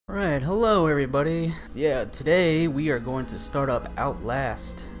Alright, hello everybody. Yeah, today we are going to start up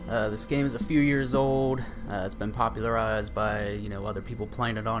Outlast. This game is a few years old. It's been popularized by, other people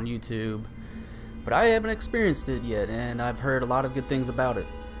playing it on YouTube. But I haven't experienced it yet, and I've heard a lot of good things about it.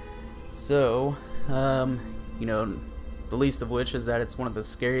 So, the least of which is that it's one of the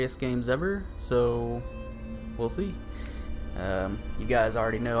scariest games ever, so we'll see. You guys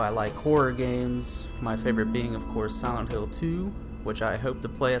already know I like horror games, my favorite being, of course, Silent Hill 2. Which I hope to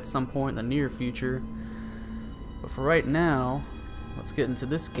play at some point in the near future. But for right now, let's get into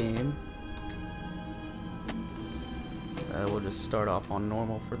this game. We'll just start off on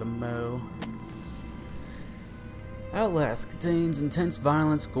normal for the mo. Outlast contains intense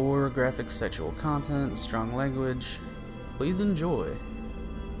violence, gore, graphic sexual content, and strong language. Please enjoy.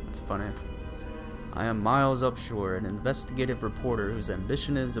 That's funny. I am Miles Upshur, an investigative reporter whose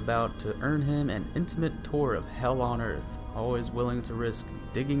ambition is about to earn him an intimate tour of hell on earth. Always willing to risk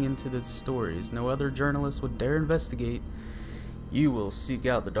digging into the stories no other journalist would dare investigate, you will seek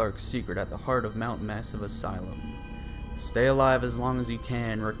out the dark secret at the heart of Mount Massive Asylum. Stay alive as long as you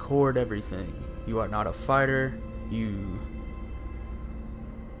can, record everything. You are not a fighter, You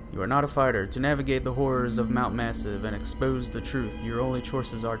are not a fighter. To navigate the horrors of Mount Massive and expose the truth, your only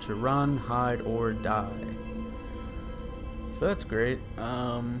choices are to run, hide, or die. So that's great.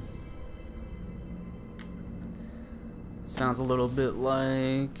 Sounds a little bit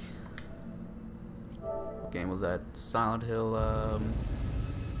like... what game was that? Silent Hill,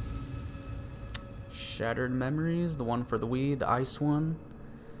 Shattered Memories? The one for the Wii, the ice one?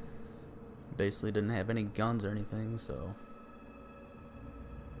 Basically didn't have any guns or anything, so...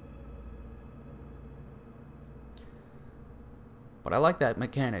 But I like that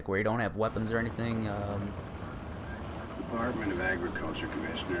mechanic where you don't have weapons or anything. Department of Agriculture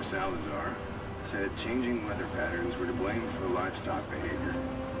Commissioner Salazar said changing weather patterns were to blame for livestock behavior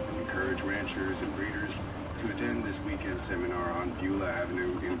and encouraged ranchers and breeders to attend this weekend's seminar on Beulah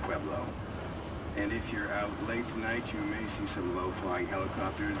Avenue in Pueblo. And if you're out late tonight, you may see some low-flying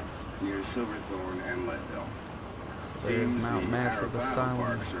helicopters near Silverthorne and Leadville. So there's Mount Massive Asylum.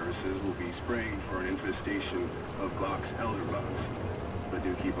 Park Services will be spraying for an infestation of box elderbugs, but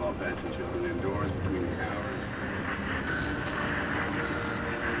do keep all pets and children indoors between the hours.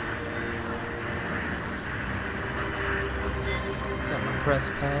 Got my press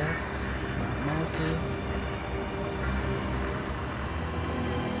pass. Mount Massive.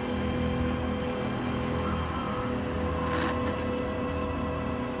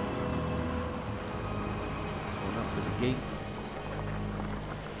 To the gates.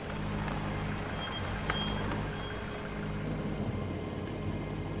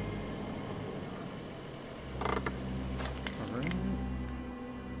 Alright.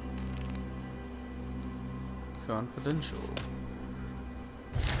 Confidential.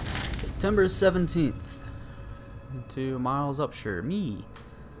 September 17th. To Miles Upshur. Me.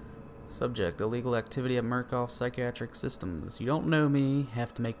 Subject: illegal activity at Murkoff Psychiatric Systems. You don't know me.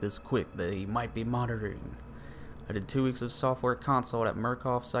 Have to make this quick. They might be monitoring. I did 2 weeks of software consult at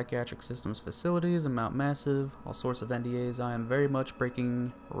Murkoff Psychiatric Systems facilities in Mount Massive. All sorts of NDAs I am very much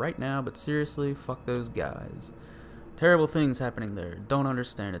breaking right now, but seriously, fuck those guys. Terrible things happening there. Don't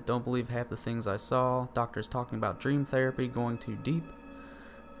understand it. Don't believe half the things I saw. Doctors talking about dream therapy going too deep.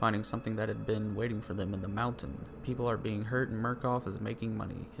 Finding something that had been waiting for them in the mountain. People are being hurt and Murkoff is making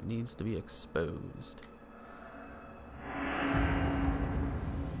money. It needs to be exposed.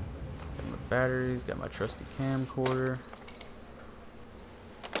 Batteries, got my trusty camcorder.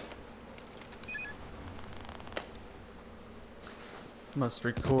 Must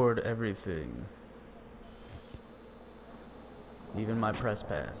record everything. Even my press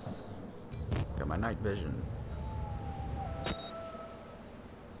pass. Got my night vision.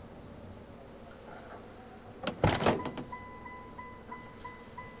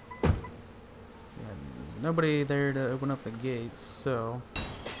 There's nobody there to open up the gates, so...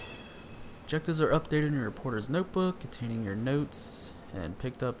 Objectives are updated in your reporter's notebook containing your notes and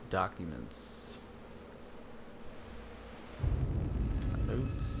picked up documents.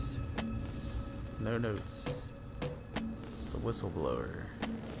 Notes. No notes. The whistleblower.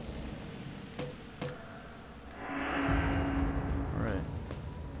 Alright.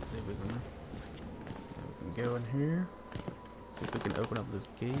 Let's see if we can go in here. See if we can open up this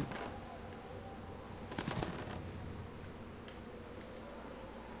gate.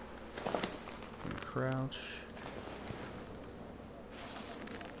 Crouch.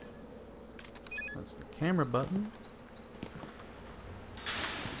 That's the camera button.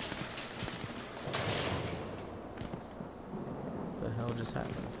 What the hell just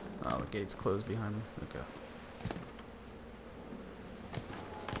happened? Oh, the gate's closed behind me. Okay.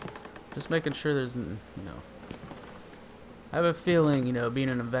 Just making sure there's, you know, I have a feeling, you know, being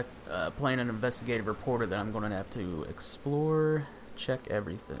playing an investigative reporter, that I'm going to have to explore, check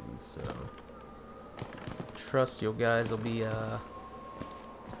everything. So, trust you guys will be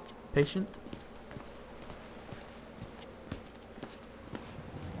patient.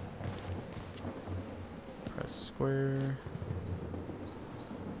 Press square.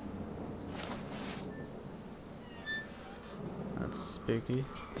 That's spooky.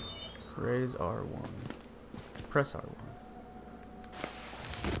 Raise R1. Press R1.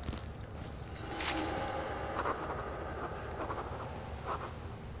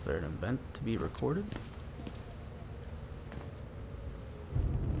 Is there an event to be recorded?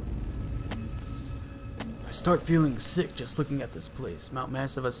 I start feeling sick just looking at this place. Mount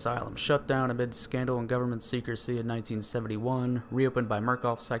Massive Asylum, shut down amid scandal and government secrecy in 1971, reopened by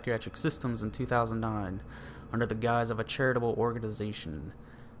Murkoff Psychiatric Systems in 2009, under the guise of a charitable organization.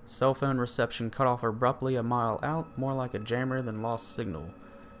 Cell phone reception cut off abruptly a mile out, more like a jammer than lost signal.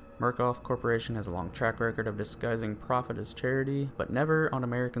 Murkoff Corporation has a long track record of disguising profit as charity, but never on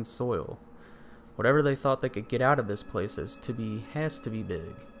American soil. Whatever they thought they could get out of this place has to be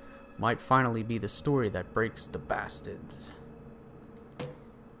big. Might finally be the story that breaks the bastards.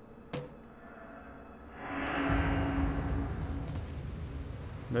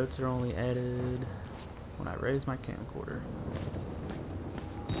 Notes are only added when I raise my camcorder.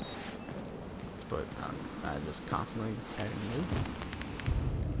 But I'm just constantly adding notes.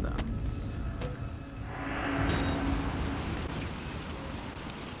 No.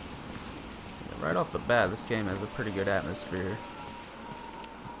 Yeah, right off the bat, this game has a pretty good atmosphere.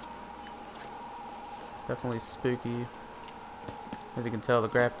 Definitely spooky. As you can tell, the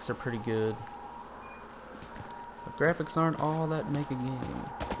graphics are pretty good. The graphics aren't all that make a game.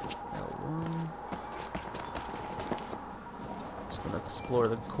 L1. Just gonna explore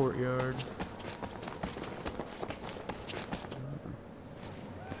the courtyard.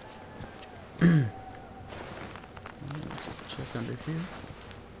 Let's just check under here.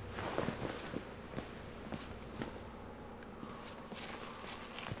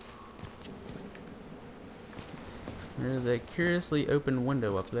 There is a curiously open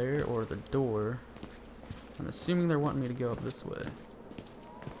window up there, or the door. I'm assuming they're wanting me to go up this way.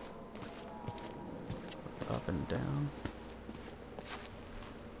 Up and down.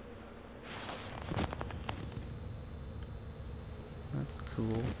 That's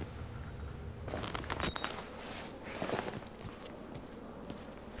cool.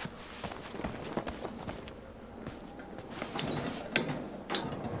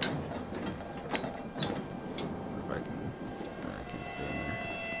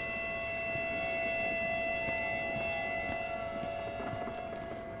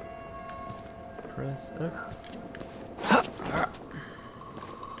 Press X. There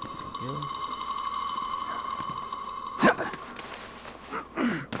we go.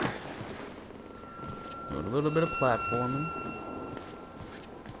 Doing a little bit of platforming.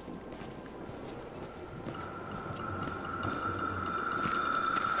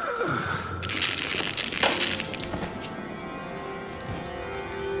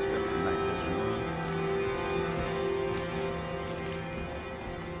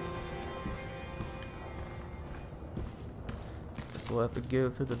 We'll have to go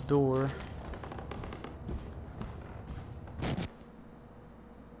through the door.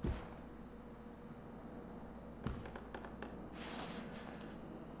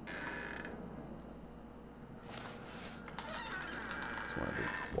 Just want to be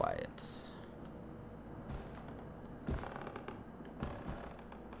quiet.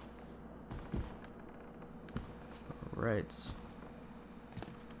 All right.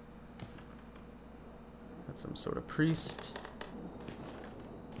 That's some sort of priest.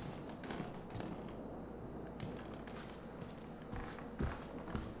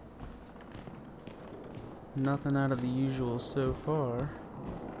 Nothing out of the usual so far.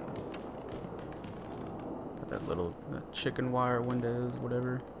 Got that little chicken wire windows,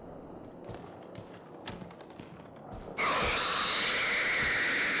 whatever.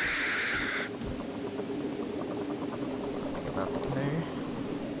 Something about the player.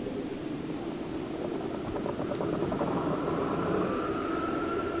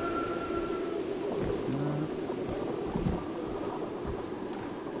 Guess not.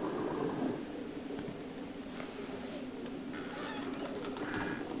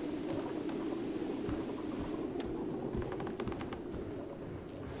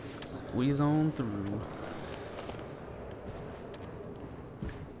 Squeeze on through.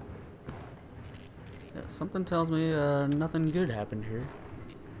 Yeah, something tells me nothing good happened here.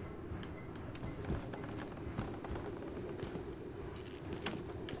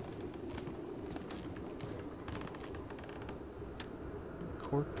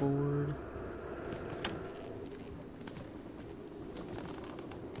 corkboard.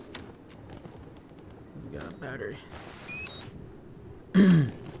 We got a battery.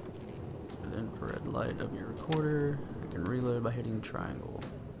 The infrared light of your recorder. I can reload by hitting triangle.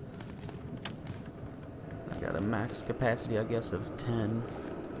 I got a max capacity, I guess, of 10.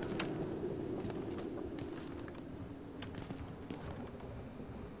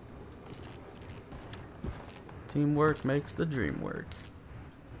 Teamwork makes the dream work.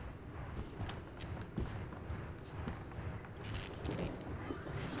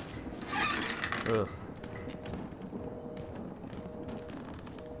 Ugh.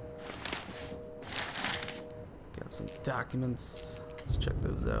 Got some documents. Let's check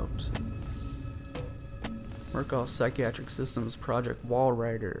those out. Murkoff Psychiatric Systems Project Wall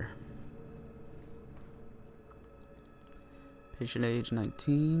Rider. Patient age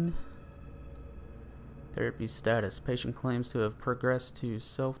 19. Therapy status. Patient claims to have progressed to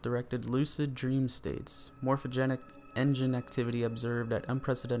self-directed lucid dream states. Morphogenic engine activity observed at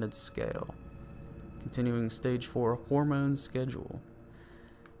unprecedented scale. Continuing stage 4 hormone schedule.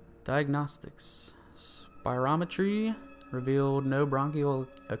 Diagnostics. Spirometry revealed no bronchial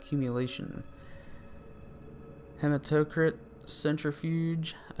accumulation. Hematocrit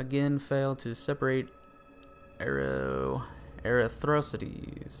centrifuge again failed to separate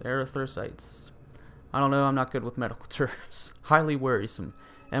erythrocytes. I don't know, I'm not good with medical terms. Highly worrisome.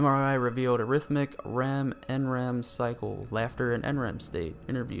 MRI revealed arrhythmic REM, NREM cycle, laughter and NREM state.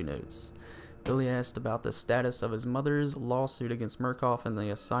 Interview notes. Billy asked about the status of his mother's lawsuit against Murkoff and the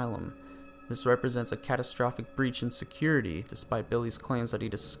asylum. This represents a catastrophic breach in security, despite Billy's claims that he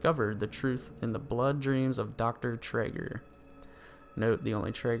discovered the truth in the blood dreams of Dr. Traeger. Note, the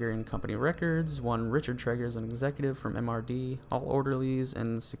only Traeger in company records. One Richard Traeger is an executive from MRD. All orderlies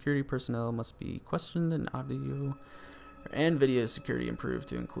and security personnel must be questioned, and audio and video security improved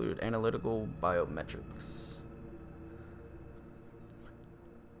to include analytical biometrics.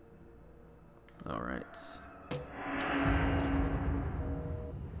 Alright.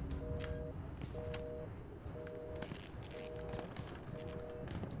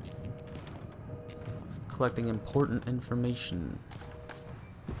 Collecting important information.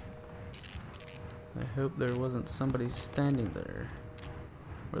 I hope there wasn't somebody standing there.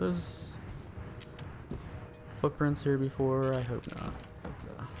 Were those footprints here before? I hope not.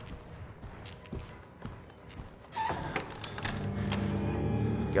 Okay.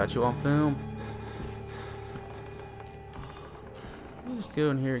 Got you on film. I'll just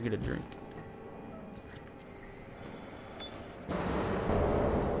go in here and get a drink.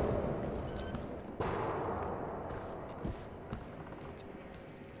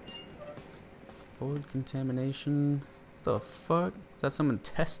 Void contamination. The fuck? Is that some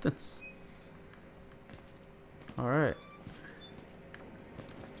intestines? Alright.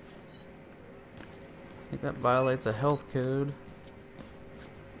 I think that violates a health code.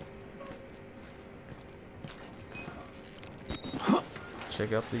 Let's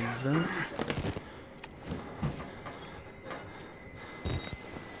check out these vents. Is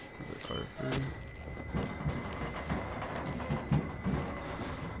it R3?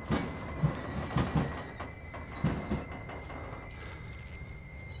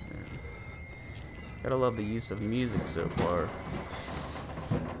 Gotta love the use of music so far.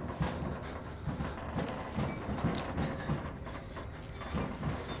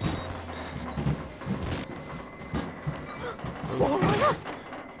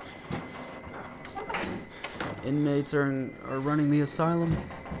 Inmates are running the asylum.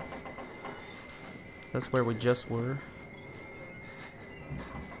 That's where we just were.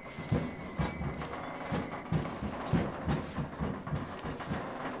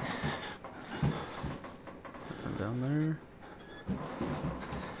 Down there.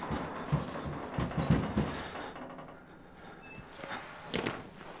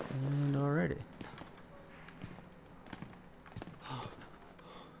 And already.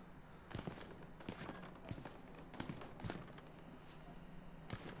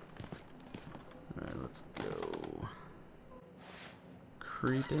 Alright, let's go.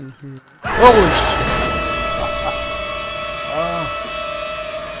 Creep in here. Holy shit!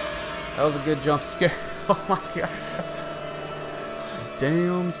 That was a good jump scare. Oh my god.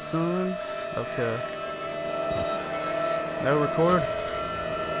 Damn, son. Okay. No record.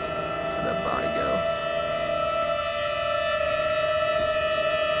 Where'd that body go?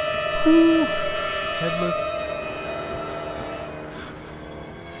 Whew. Headless.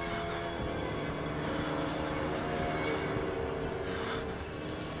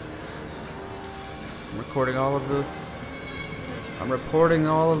 I'm recording all of this. I'm reporting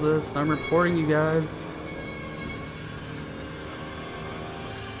all of this. I'm reporting you guys.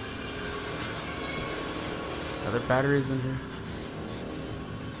 Are there batteries in here?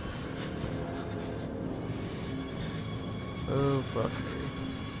 Oh, fuck me.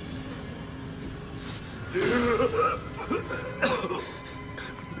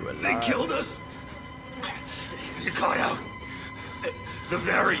 They killed us. You got out. The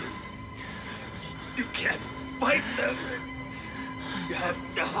variants. You can't fight them. You have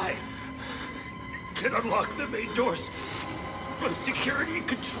to hide. You can unlock the main doors from security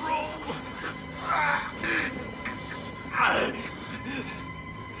control.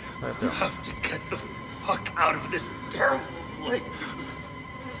 You have to get the fuck out of this terrible place.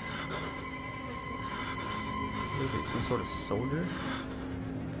 Is he some sort of soldier?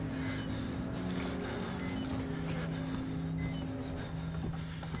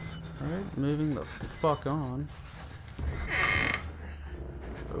 Alright, moving the fuck on.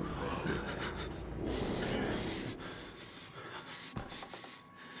 Oh shit.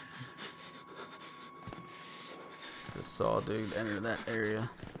 Just saw a dude enter that area.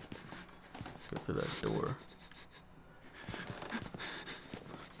 Go through that door.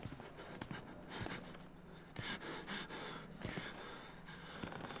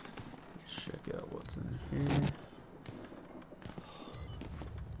 Check out what's in here.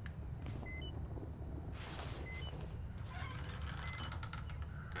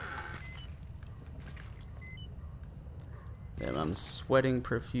 Damn, I'm sweating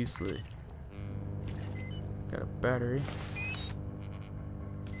profusely. Got a battery.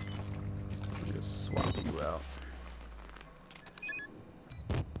 Let me just swap you out.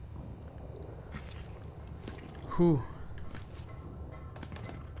 Whew.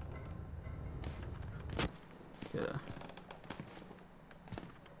 Okay.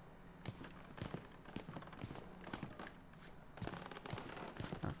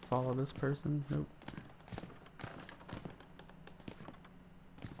 Can I follow this person? Nope.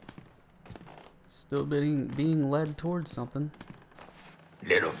 Still being led towards something.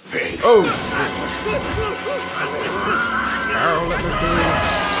 Little pig. Oh! Carol, let me do.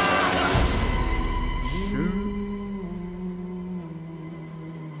 Shoot.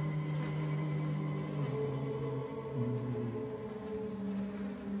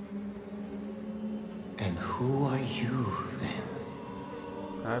 And who are you then?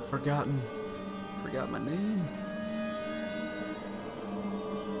 I've forgot my name.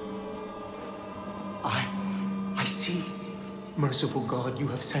 I see. Merciful God, you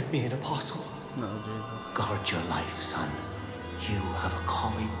have sent me an apostle. No, Jesus. Guard your life, son. You have a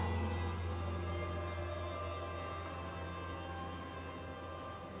calling.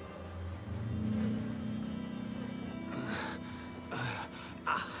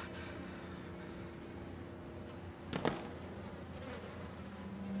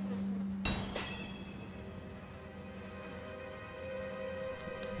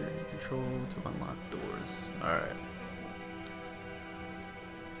 Control to unlock doors. Alright.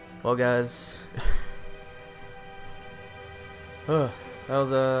 Well, guys. That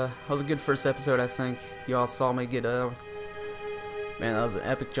was a good first episode, I think. You all saw me get man, that was an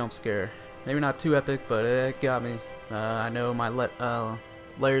epic jump scare. Maybe not too epic, but it got me. I know my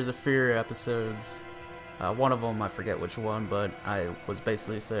Layers of Fear episodes. One of them, I forget which one, but I was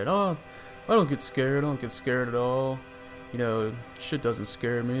basically saying, oh, I don't get scared at all. You know, shit doesn't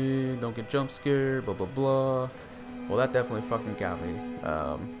scare me, don't get jump scared, blah blah blah. Well, that definitely fucking got me.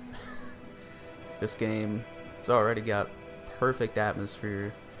 This game, it's already got perfect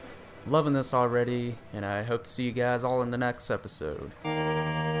atmosphere. Loving this already, and I hope to see you guys all in the next episode.